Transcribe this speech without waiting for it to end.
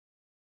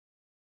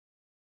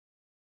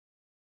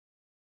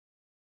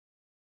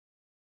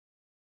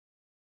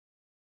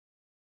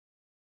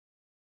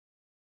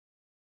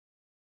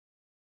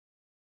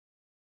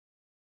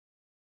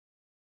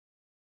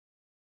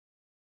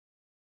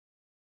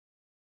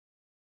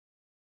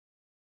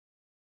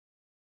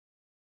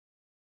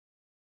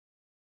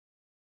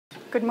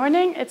Good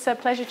morning. It's a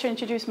pleasure to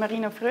introduce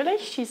Marina Fröhlich.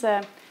 She's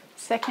a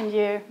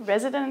second-year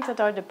resident at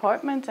our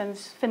department and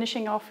is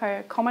finishing off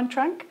her common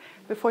trunk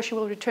before she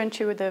will return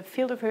to the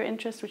field of her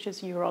interest, which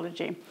is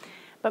urology.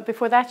 But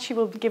before that, she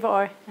will give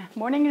our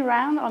morning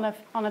round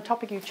on a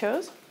topic you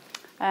chose,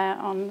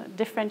 on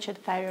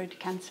differentiated thyroid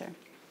cancer.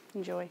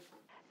 Enjoy.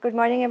 Good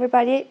morning,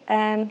 everybody.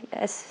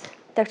 As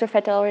Dr.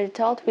 Vettel already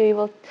told, we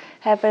will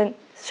have a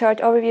short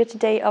overview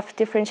today of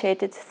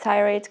differentiated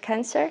thyroid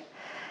cancer.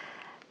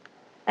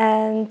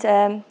 And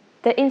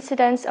the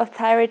incidence of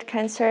thyroid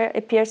cancer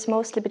appears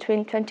mostly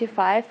between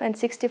 25 and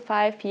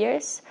 65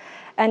 years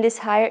and is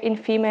higher in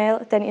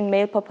female than in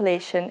male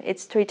population.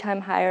 It's 3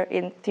 times higher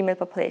in female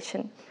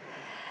population.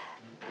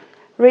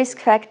 Risk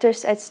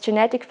factors as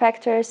genetic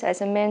factors, as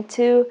a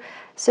MEN2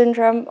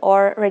 syndrome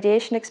or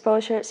radiation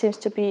exposure seems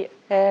to be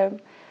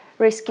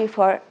risky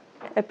for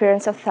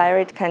appearance of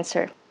thyroid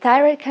cancer.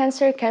 Thyroid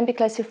cancer can be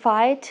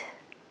classified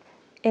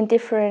in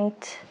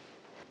different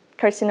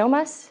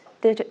carcinomas.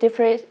 The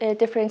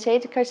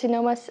differentiated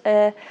carcinomas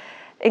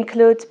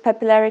include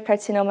papillary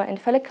carcinoma and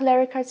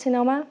follicular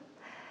carcinoma.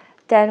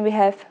 Then we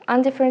have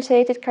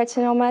undifferentiated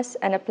carcinomas,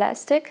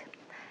 anaplastic,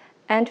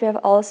 and we have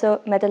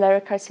also medullary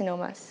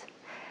carcinomas.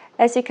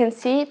 As you can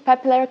see,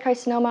 papillary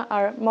carcinoma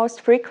are most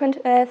frequent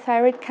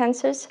thyroid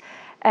cancers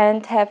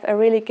and have a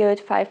really good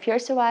 5-year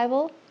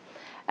survival.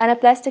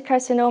 Anaplastic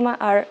carcinoma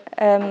are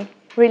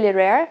really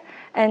rare,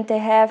 and they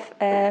have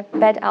a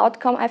bad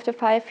outcome after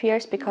 5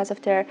 years because of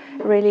their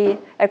really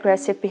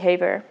aggressive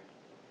behavior.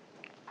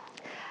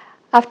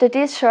 After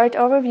this short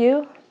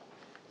overview,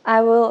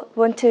 I will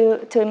want to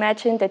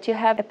imagine that you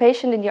have a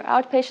patient in your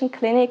outpatient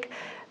clinic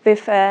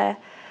with a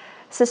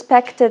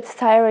suspected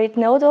thyroid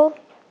nodule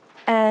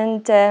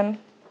and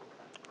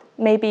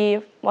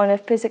maybe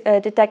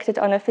detected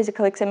on a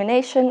physical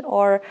examination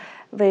or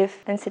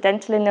with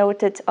incidentally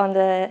noted on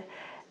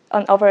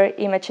over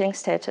imaging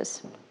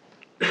status.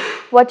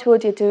 What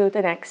would you do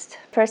the next?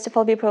 First of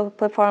all, we will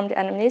perform the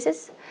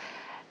anamnesis.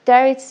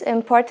 There it's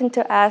important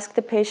to ask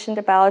the patient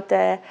about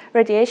the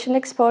radiation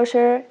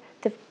exposure,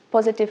 the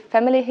positive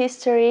family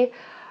history.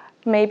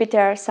 Maybe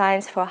there are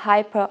signs for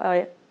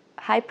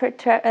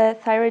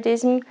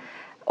hyperthyroidism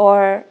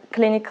or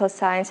clinical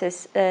signs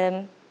as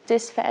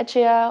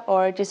dysphagia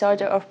or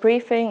disorder of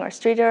breathing or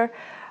stridor,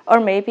 or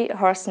maybe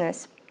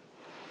hoarseness.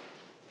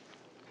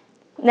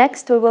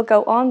 Next, we will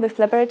go on with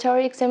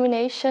laboratory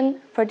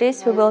examination. For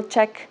this, we will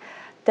check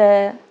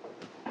the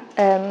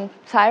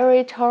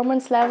thyroid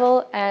hormones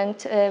level and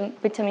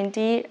vitamin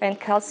D and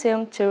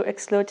calcium to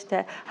exclude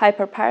the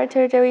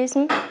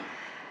hyperparathyroidism.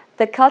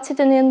 The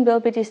calcitonin will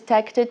be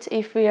detected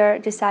if we are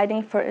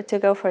deciding to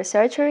go for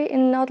surgery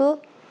in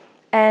nodule,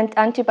 and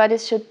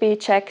antibodies should be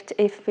checked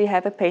if we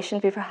have a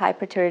patient with a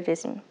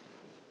hyperthyroidism.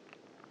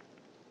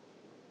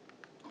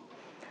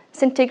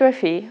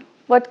 Scintigraphy.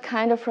 What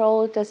kind of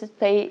role does it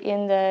play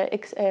in the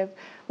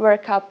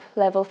workup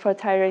level for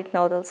thyroid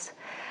nodules?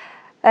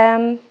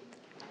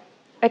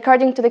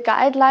 According to the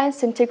guidelines,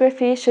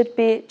 scintigraphy should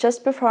be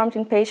just performed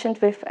in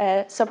patients with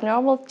a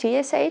subnormal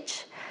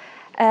TSH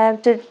to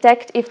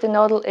detect if the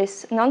nodule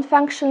is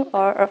non-functional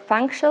or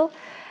functional.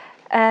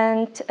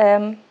 And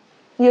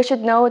you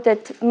should know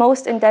that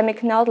most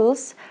endemic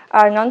nodules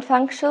are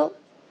non-functional,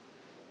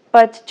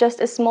 but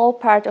just a small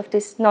part of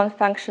these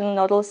non-functional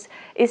nodules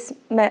is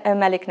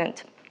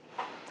malignant.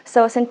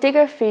 So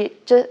scintigraphy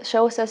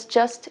shows us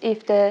just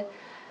if the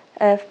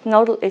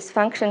nodule is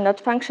function, not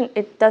function.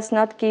 It does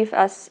not give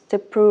us the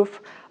proof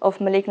of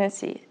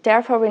malignancy.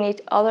 Therefore, we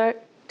need other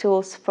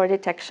tools for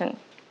detection.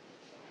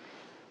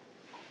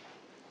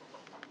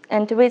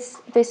 And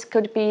this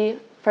could be,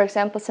 for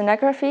example,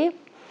 sonography.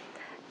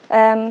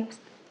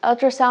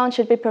 Ultrasound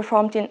should be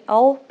performed in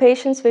all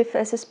patients with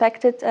a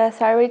suspected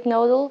thyroid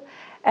nodule,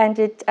 and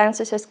it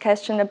answers a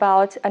question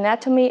about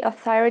anatomy of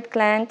thyroid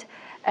gland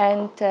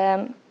and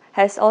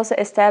has also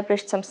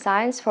established some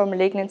signs for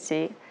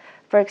malignancy.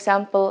 For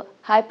example,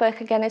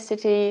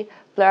 hypoechogenicity,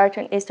 blurred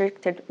and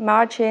restricted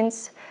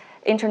margins,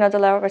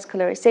 internodular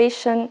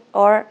vascularization,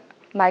 or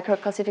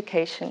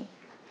microcalcification.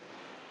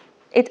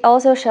 It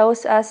also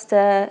shows us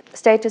the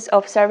status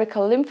of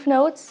cervical lymph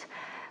nodes,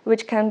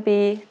 which can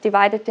be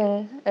divided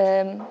in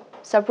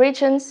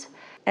subregions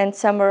and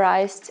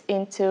summarized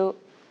into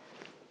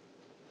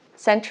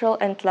central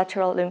and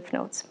lateral lymph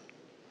nodes.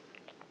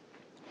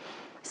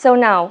 So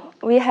now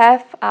we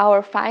have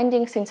our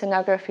findings in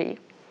sonography.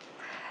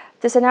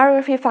 The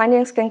sonography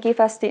findings can give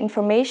us the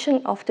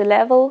information of the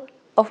level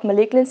of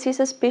malignancy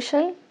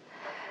suspicion.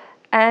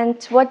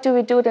 And what do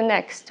we do the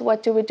next?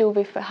 What do we do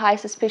with a high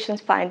suspicion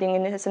finding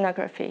in the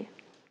sonography?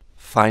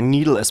 Fine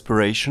needle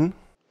aspiration?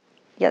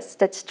 Yes,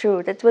 that's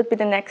true. That would be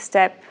the next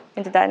step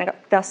in the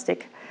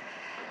diagnostic.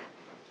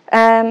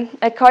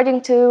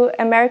 According to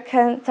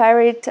American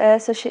Thyroid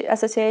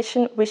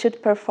Association, we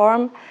should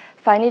perform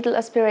fine needle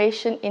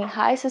aspiration in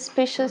high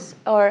suspicious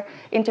or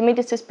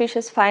intermediate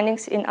suspicious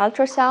findings in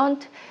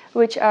ultrasound,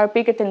 which are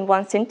bigger than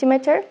 1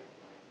 centimeter.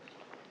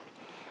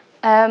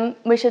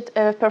 We should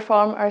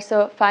perform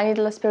also fine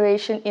needle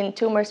aspiration in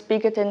tumors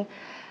bigger than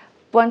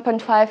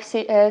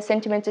 1.5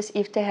 centimeters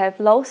if they have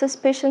low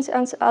suspicions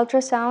on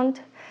ultrasound,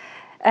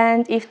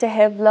 and if they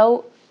have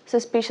low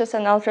suspicions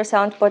on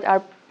ultrasound but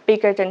are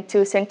bigger than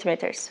 2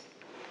 centimeters.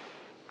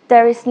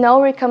 There is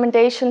no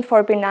recommendation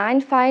for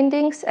benign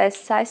findings as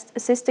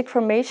cystic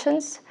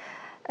formations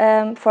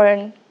for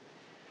a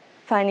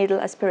fine needle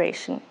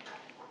aspiration.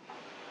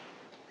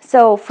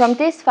 So from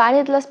this fine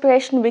needle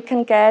aspiration we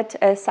can get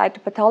a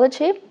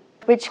cytopathology,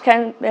 which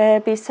can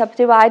be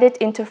subdivided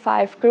into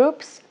 5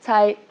 groups,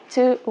 type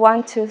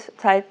 1 to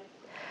type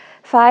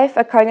 5,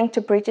 according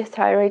to British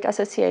Thyroid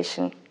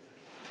Association.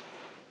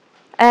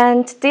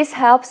 And this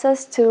helps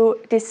us to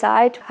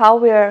decide how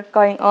we are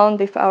going on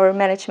with our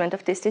management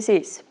of this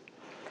disease.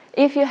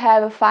 If you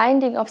have a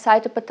finding of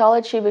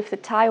cytopathology with the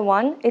type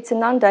 1, it's a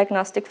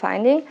non-diagnostic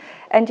finding,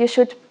 and you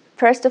should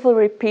first of all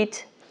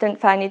repeat the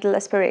fine needle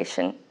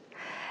aspiration.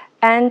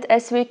 And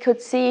as we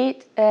could see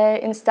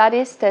in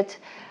studies that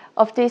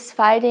of this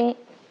finding,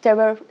 there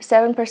were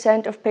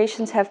 7% of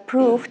patients have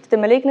proved the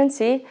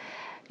malignancy,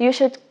 you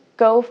should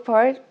go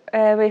for it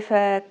with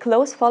a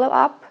close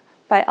follow-up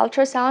by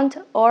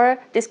ultrasound or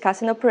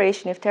discuss an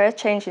operation if there are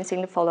changes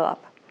in the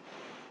follow-up.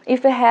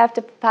 If we have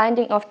the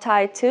finding of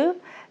type 2,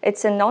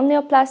 it's a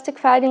non-neoplastic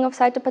finding of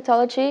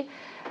cytopathology,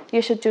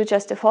 you should do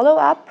just a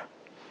follow-up.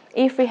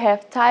 If we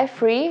have type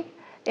 3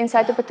 in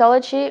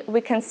cytopathology,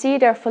 we can see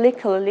their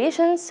follicular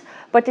lesions,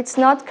 but it's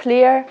not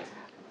clear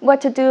what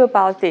to do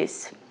about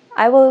this.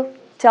 I will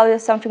tell you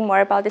something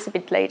more about this a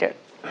bit later.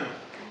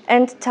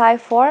 And type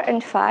 4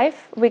 and 5,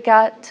 we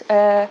got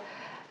a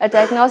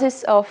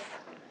diagnosis of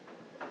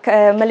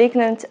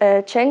malignant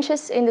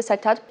changes in the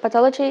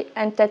cytopathology,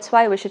 and that's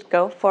why we should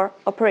go for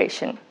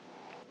operation.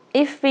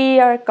 If we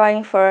are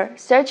going for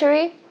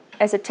surgery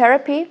as a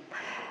therapy,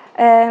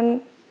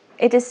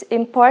 it is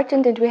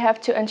important that we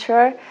have to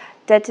ensure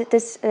that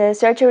this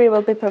surgery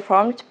will be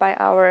performed by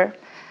our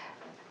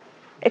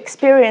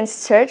experienced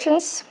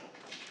surgeons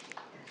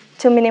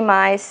to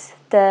minimize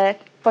the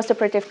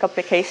postoperative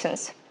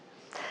complications.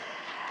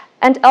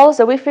 And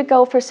also, if we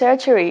go for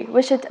surgery,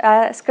 we should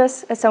ask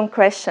us some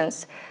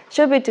questions.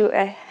 Should we do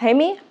a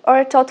hemi or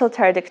a total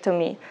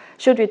thyroidectomy?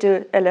 Should we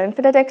do a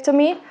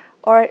lymphadenectomy,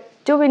 or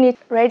do we need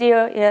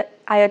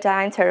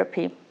radioiodine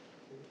therapy?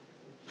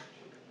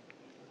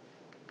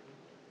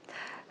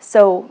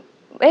 So,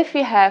 if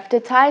we have the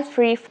type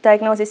 3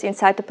 diagnosis in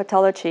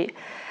cytopathology,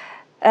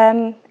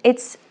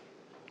 it's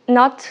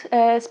not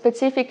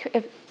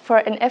specific for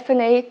an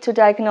FNA to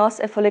diagnose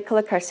a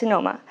follicular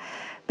carcinoma,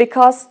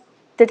 because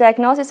the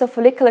diagnosis of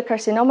follicular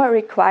carcinoma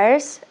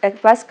requires a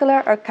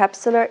vascular or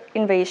capsular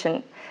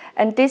invasion,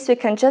 and this we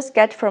can just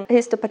get from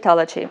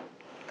histopathology.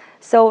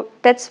 So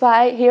that's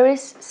why here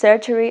is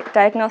surgery,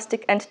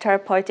 diagnostic and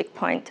therapeutic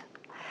point.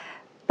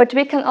 But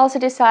we can also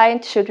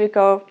decide, should we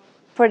go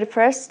for the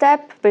first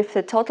step with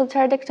the total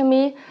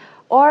thyroidectomy,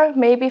 or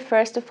maybe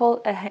first of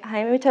all a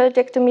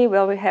hemithyroidectomy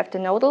where we have the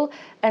nodal,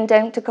 and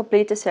then to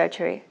complete the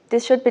surgery.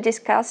 This should be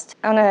discussed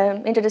on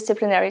an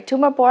interdisciplinary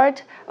tumor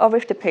board or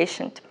with the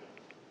patient.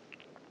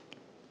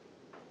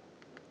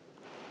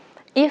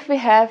 If we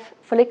have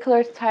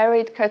follicular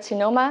thyroid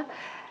carcinoma,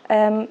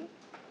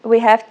 we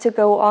have to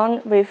go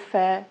on with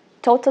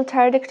total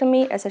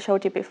thyroidectomy, as I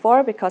showed you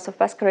before, because of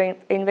vascular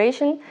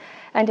invasion,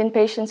 and in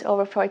patients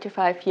over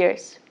 45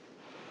 years.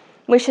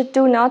 We should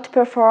not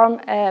perform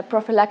a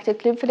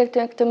prophylactic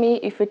lymphadenectomy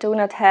if we do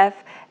not have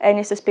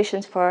any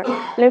suspicions for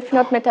lymph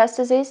node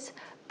metastasis,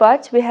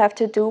 but we have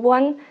to do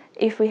one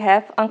if we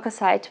have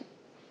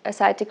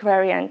oncocytic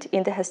variant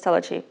in the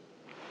histology.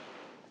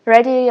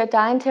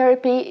 Radioiodine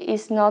therapy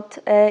is not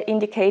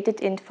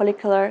indicated in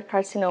follicular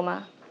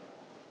carcinoma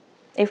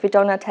if we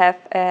do not have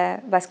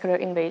vascular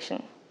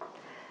invasion.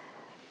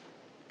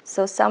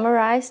 So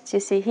summarized, you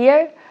see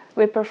here,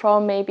 we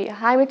perform maybe a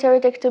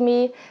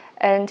hemithyroidectomy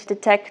and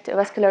detect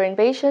vascular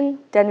invasion,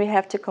 then we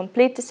have to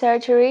complete the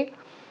surgery.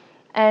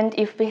 And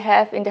if we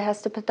have in the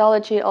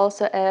histopathology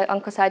also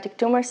oncocytic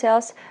tumor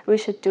cells, we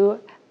should do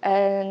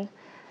a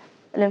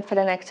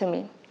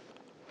lymphadenectomy.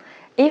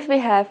 If we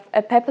have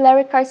a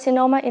papillary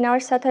carcinoma in our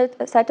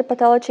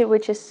cytopathology,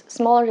 which is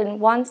smaller than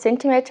 1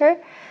 centimeter,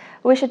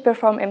 we should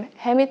perform a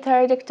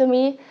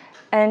hemithyroidectomy,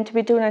 and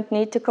we do not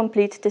need to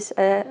complete this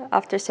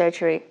after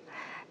surgery.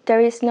 There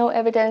is no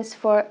evidence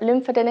for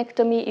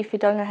lymphadenectomy if you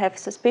don't have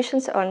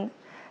suspicions on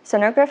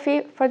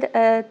sonography for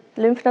the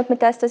lymph node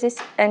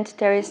metastasis, and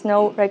there is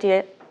no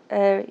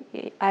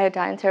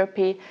radioiodine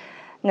therapy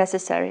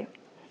necessary.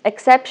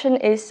 Exception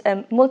is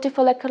a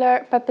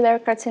multifollicular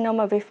papillary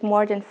carcinoma with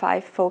more than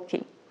 5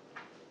 foci.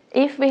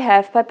 If we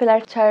have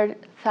papillary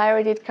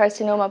thyroid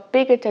carcinoma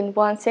bigger than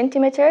 1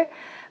 centimeter,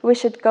 we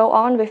should go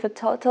on with a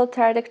total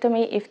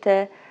thyroidectomy if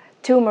the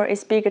tumor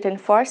is bigger than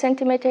 4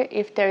 centimeters,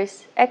 if there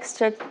is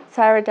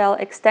extrathyroidal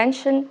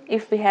extension,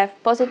 if we have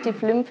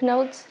positive lymph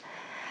nodes,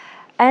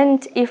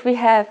 and if we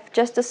have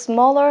just a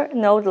smaller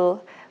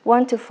nodal,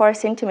 1 to 4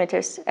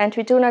 centimeters, and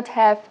we do not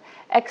have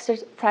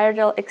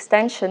extrathyroidal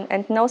extension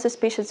and no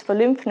suspicions for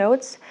lymph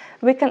nodes,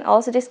 we can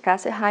also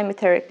discuss a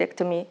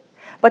hemithyroidectomy.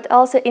 But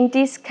also in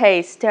this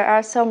case, there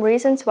are some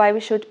reasons why we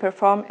should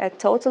perform a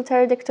total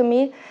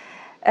thyroidectomy.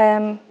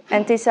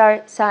 And these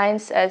are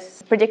signs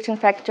as prediction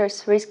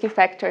factors, risky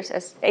factors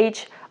as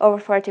age over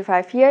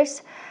 45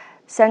 years,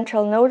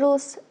 central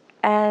nodules,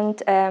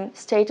 and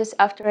status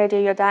after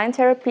radioiodine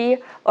therapy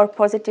or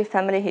positive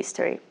family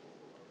history.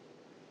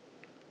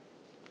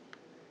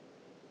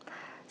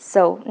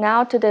 So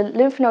now to the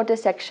lymph node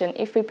dissection.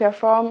 If we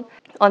perform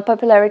on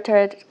papillary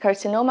thyroid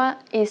carcinoma,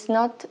 is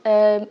not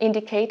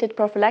indicated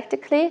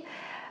prophylactically,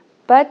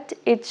 but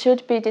it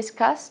should be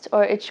discussed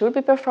or it should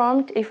be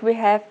performed if we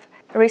have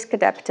risk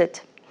adapted.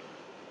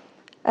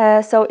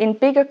 So in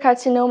bigger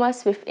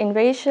carcinomas with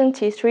invasion,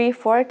 T3,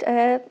 4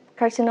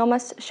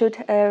 carcinomas should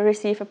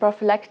receive a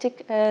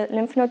prophylactic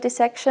lymph node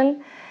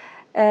dissection.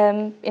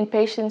 In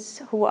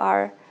patients who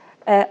are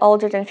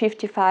older than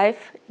 55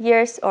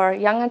 years or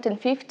younger than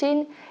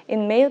 15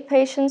 in male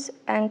patients,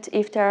 and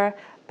if there are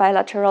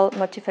bilateral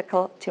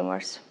multifocal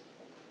tumors.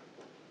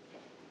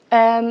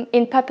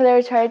 In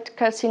papillary thyroid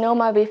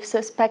carcinoma with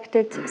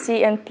suspected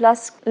CN+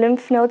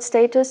 lymph node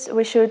status,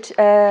 we should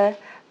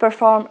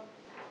perform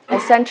a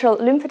central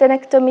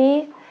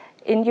lymphadenectomy.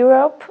 In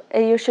Europe,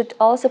 you should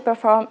also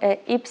perform a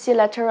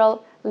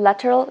ipsilateral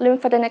lateral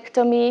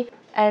lymphadenectomy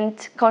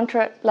and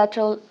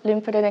contralateral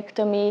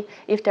lymphadenectomy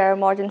if there are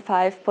more than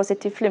 5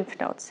 positive lymph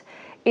nodes.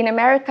 In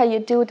America, you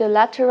do the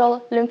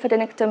lateral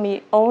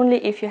lymphadenectomy only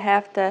if you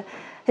have the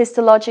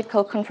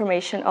histological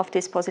confirmation of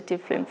these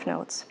positive lymph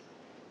nodes.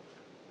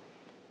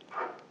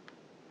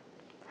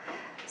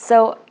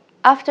 So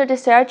after the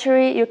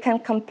surgery, you can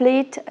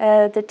complete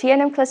the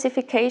TNM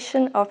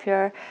classification of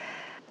your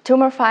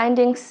tumor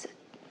findings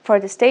for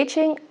the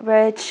staging,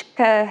 which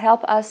can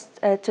help us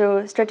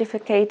to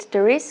stratificate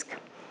the risk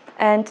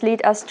and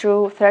lead us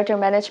through further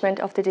management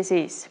of the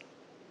disease.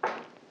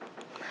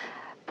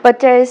 But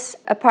there is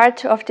a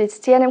part of this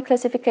TNM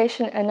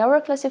classification,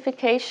 another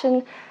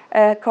classification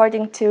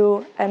according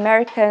to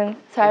American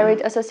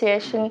Thyroid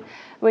Association,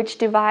 which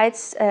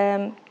divides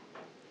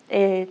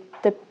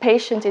the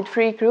patients in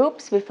 3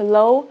 groups with a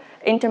low,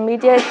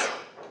 intermediate,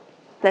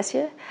 bless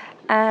you,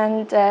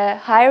 and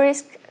high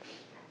risk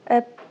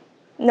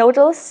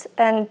nodules,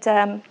 and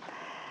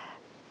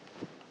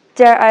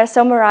there are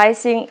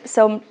summarizing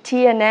some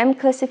TNM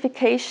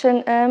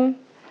classification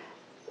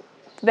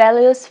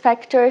values,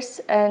 factors,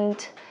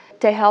 and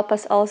they help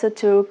us also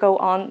to go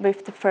on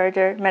with the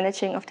further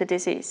managing of the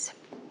disease.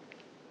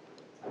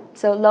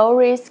 So low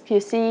risk, you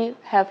see,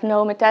 have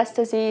no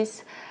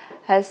metastases,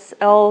 has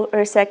all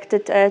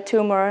resected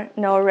tumor,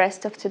 no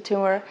rest of the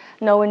tumor,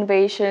 no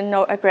invasion,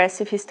 no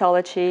aggressive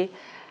histology.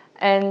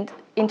 And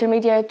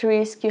intermediate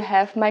risk, you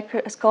have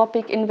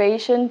microscopic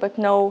invasion, but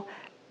no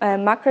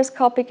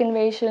macroscopic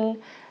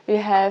invasion. You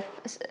have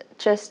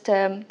just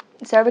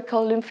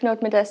cervical lymph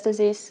node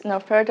metastases, no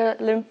further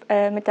lymph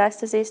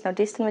metastases, no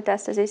distant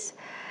metastases.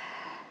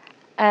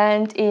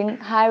 And in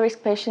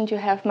high-risk patients, you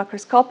have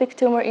macroscopic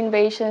tumor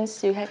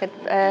invasions, you have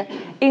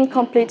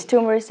incomplete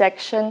tumor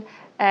resection,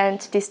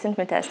 and distant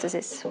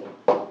metastasis.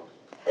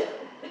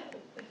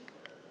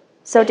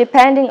 So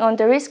depending on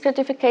the risk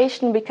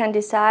stratification, we can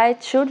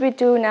decide, should we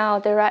do now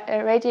the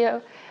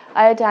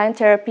radioiodine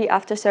therapy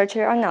after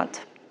surgery or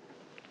not?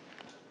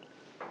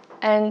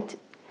 And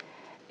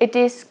it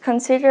is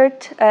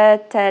considered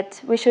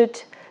that we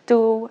should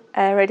do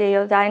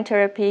radioiodine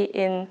therapy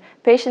in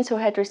patients who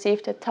had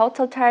received a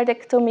total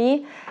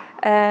thyroidectomy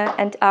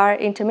and are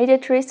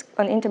intermediate risk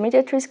on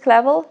intermediate risk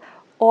level,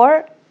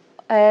 or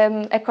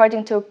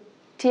according to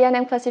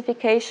TNM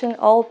classification,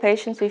 all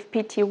patients with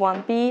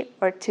PT1B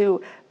or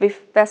 2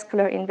 with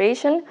vascular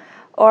invasion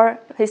or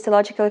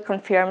histologically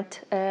confirmed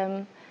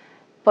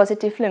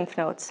positive lymph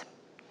nodes.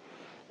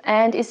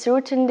 And is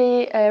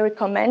routinely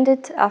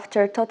recommended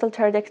after total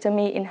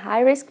thyroidectomy in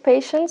high-risk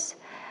patients.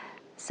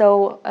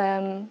 So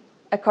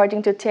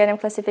according to TNM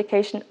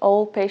classification,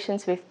 all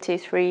patients with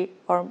T3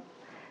 or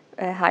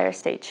higher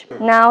stage.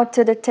 Now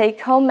to the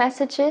take-home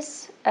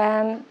messages.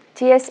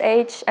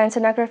 TSH and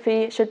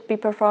sonography should be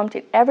performed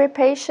in every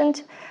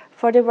patient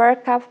for the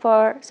workup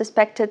for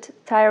suspected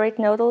thyroid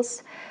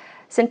nodules.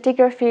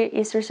 Scintigraphy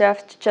is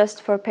reserved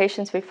just for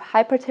patients with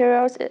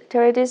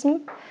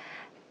hyperthyroidism.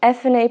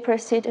 FNA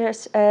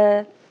procedures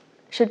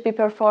should be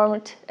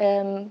performed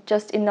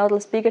just in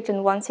nodules bigger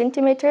than 1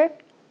 centimeter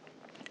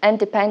and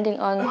depending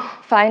on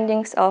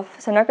findings of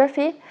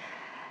sonography.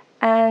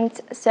 And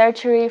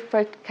surgery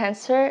for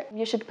cancer,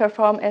 you should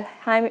perform a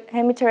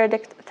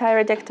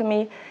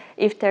hemithyroidectomy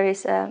if there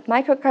is a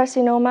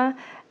microcarcinoma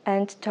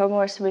and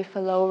tumors with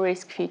low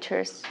risk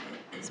features,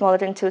 smaller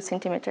than 2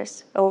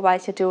 centimeters.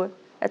 Otherwise, you do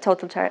a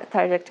total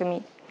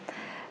thyroidectomy.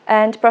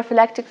 And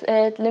prophylactic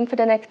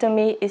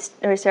lymphadenectomy is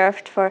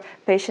reserved for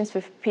patients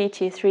with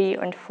PT3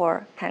 and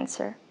 4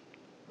 cancer.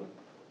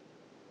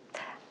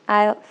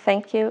 I'll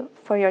thank you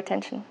for your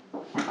attention.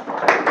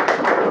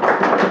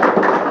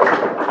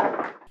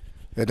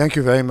 Thank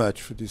you very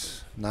much for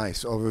this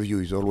nice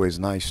overview. It's always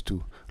nice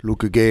to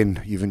look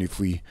again, even if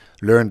we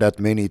learned that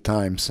many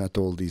times, at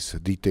all these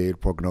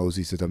detailed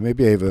prognoses.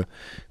 Maybe I have a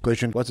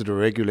question. What's the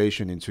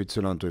regulation in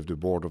Switzerland with the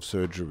board of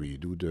surgery?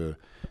 Do the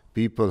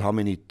people, how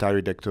many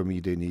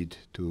thyroidectomy they need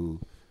to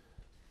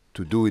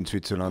do in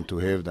Switzerland to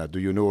have that? Do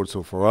you know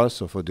also for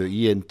us or for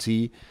the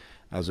ENT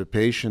as a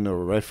patient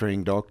or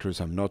referring doctors?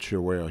 I'm not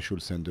sure where I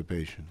should send the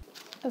patient.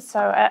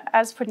 So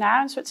as for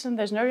now in Switzerland,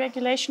 there's no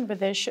regulation, but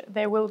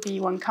there will be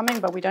one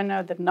coming, but we don't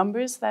know the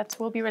numbers that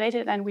will be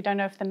related, and we don't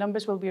know if the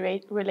numbers will be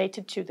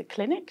related to the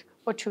clinic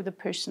or to the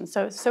person.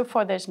 So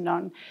far there's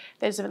none.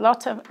 There's a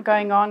lot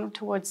going on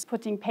towards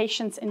putting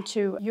patients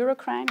into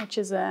endocrine, which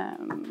is a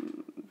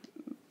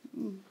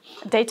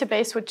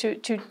database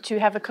to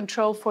have a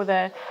control for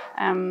the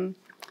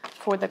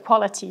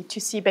quality, to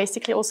see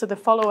basically also the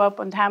follow-up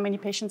on how many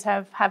patients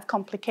have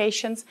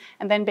complications,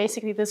 and then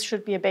basically this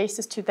should be a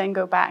basis to then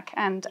go back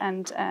and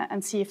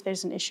see if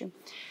there's an issue.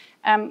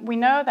 We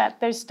know that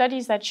there's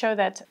studies that show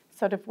that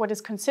sort of what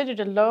is considered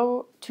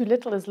too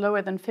little is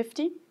lower than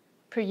 50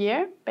 per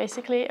year,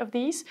 basically, of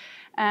these.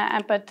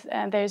 But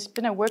there's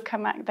been a work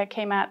that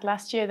came out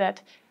last year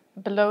that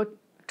below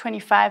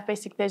 25,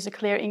 basically, there's a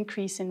clear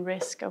increase in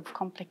risk of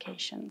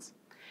complications.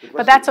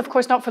 But that's, of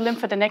course, not for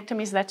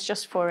lymphadenectomies. That's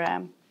just for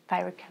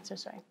thyroid cancer,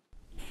 sorry.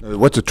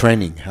 What's the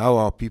training? How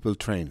are people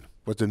trained?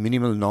 What's the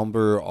minimal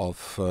number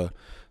of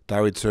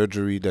thyroid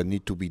surgery that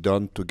need to be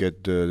done to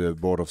get the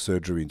board of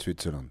surgery in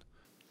Switzerland?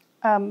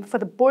 For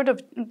the board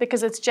of,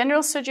 because it's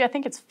general surgery, I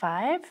think it's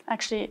 5.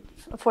 Actually,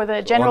 for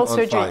the general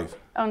surgery,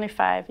 only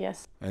 5,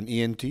 yes. And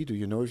ENT, do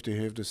you know if they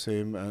have the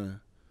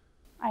same?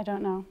 I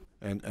don't know.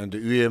 And the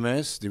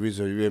UMS, there is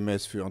a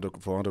UMS for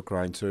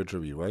endocrine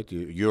surgery, right? The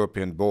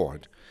European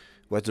board.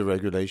 What's the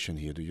regulation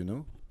here? Do you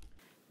know?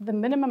 The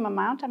minimum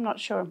amount, I'm not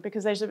sure,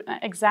 because there's an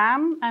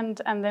exam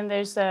and then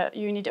there's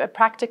you need a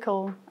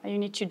practical, you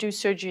need to do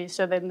surgery.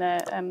 So then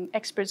the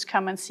experts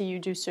come and see you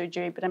do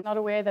surgery. But I'm not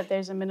aware that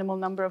there's a minimal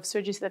number of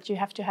surgeries that you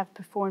have to have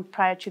performed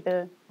prior to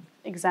the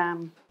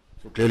exam.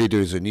 So clearly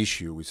there is an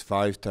issue with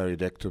 5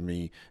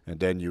 thyroidectomy, and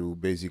then you're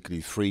basically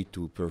free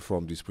to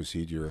perform this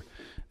procedure.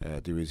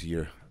 There is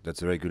here,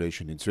 that's a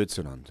regulation in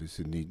Switzerland. This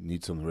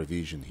needs some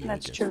revision here.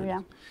 That's true,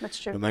 yeah, that's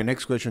true. My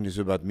next question is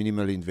about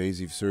minimally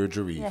invasive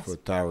surgery for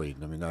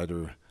thyroid. I mean,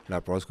 either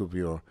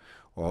laparoscopy or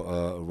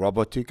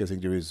robotic. I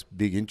think there is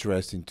big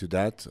interest into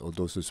that.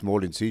 Although it's a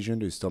small incision,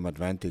 there's some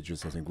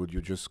advantages. I think, would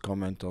you just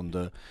comment on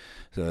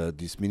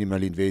this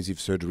minimally invasive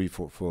surgery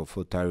for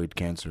thyroid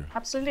cancer?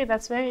 Absolutely,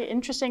 that's a very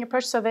interesting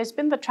approach. So there's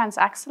been the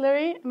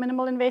transaxillary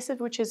minimal invasive,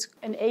 which is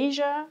in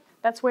Asia.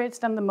 That's where it's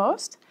done the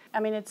most. I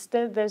mean,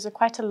 there's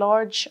quite a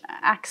large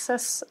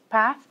access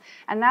path.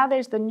 And now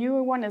there's the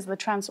newer one is the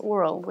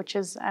transoral, which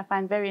is, I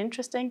find very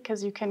interesting,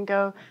 because you can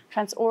go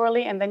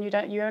transorally and then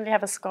you only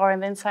have a scar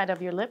on the inside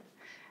of your lip,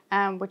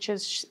 which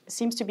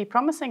seems to be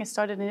promising. It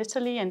started in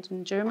Italy and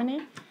in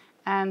Germany.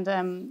 And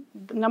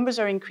the numbers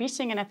are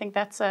increasing, and I think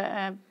that's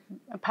a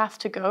path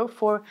to go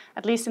for,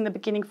 at least in the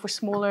beginning, for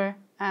smaller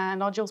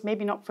nodules,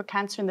 maybe not for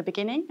cancer in the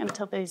beginning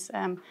until there's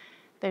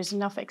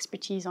enough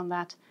expertise on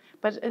that.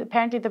 But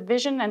apparently the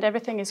vision and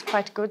everything is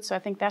quite good, so I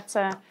think that's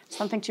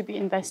something to be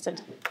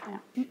invested.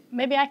 Yeah.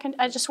 Maybe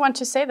I just want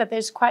to say that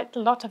there's quite a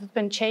lot have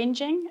been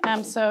changing.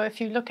 So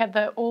if you look at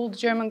the old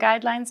German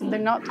guidelines, they're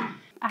not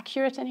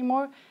accurate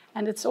anymore,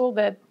 and it's all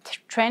the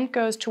trend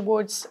goes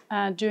towards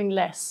doing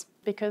less,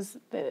 because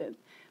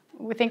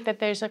we think that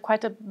there's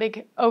quite a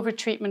big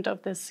overtreatment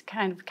of this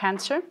kind of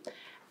cancer.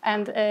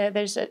 And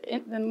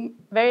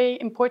very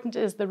important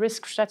is the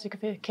risk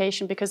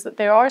stratification, because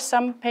there are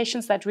some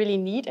patients that really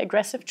need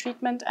aggressive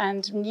treatment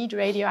and need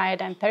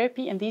radioiodine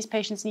therapy, and these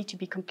patients need to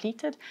be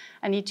completed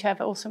and need to have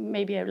also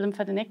maybe a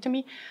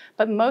lymphadenectomy.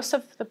 But most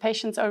of the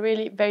patients are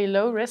really very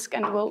low risk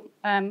and will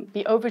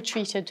be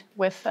overtreated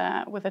with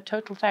a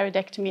total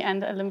thyroidectomy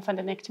and a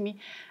lymphadenectomy,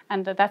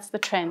 and that's the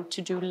trend,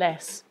 to do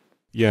less.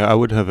 Yeah, I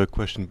would have a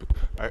question.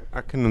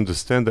 I can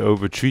understand the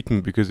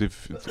overtreatment, because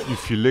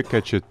if you look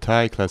at your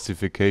Thai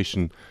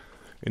classification,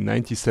 in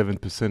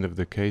 97% of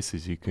the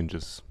cases you can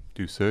just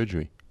do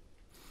surgery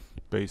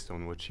based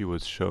on what she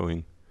was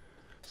showing.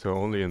 So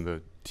only in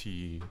the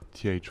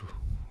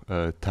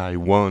Thai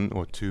 1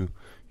 or 2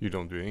 you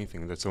don't do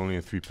anything. That's only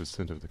in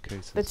 3% of the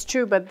cases. That's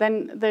true, but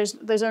then there's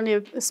only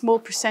a small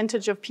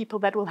percentage of people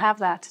that will have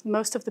that.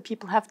 Most of the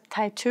people have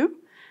Thai 2.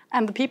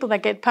 And the people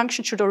that get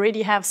punction should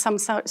already have some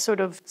sort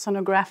of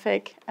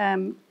sonographic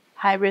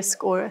high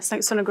risk or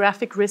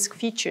sonographic risk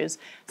features.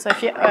 So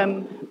if you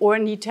or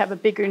need to have a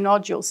bigger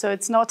nodule. So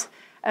it's not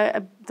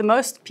the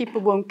most people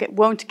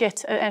won't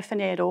get an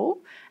FNA at all,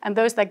 and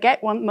those that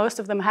get one, most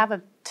of them have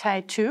a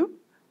Thai 2.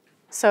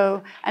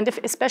 So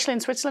especially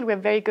in Switzerland, we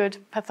have very good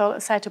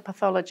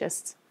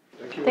cytopathologists.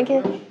 Thank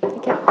you.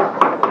 Thank you.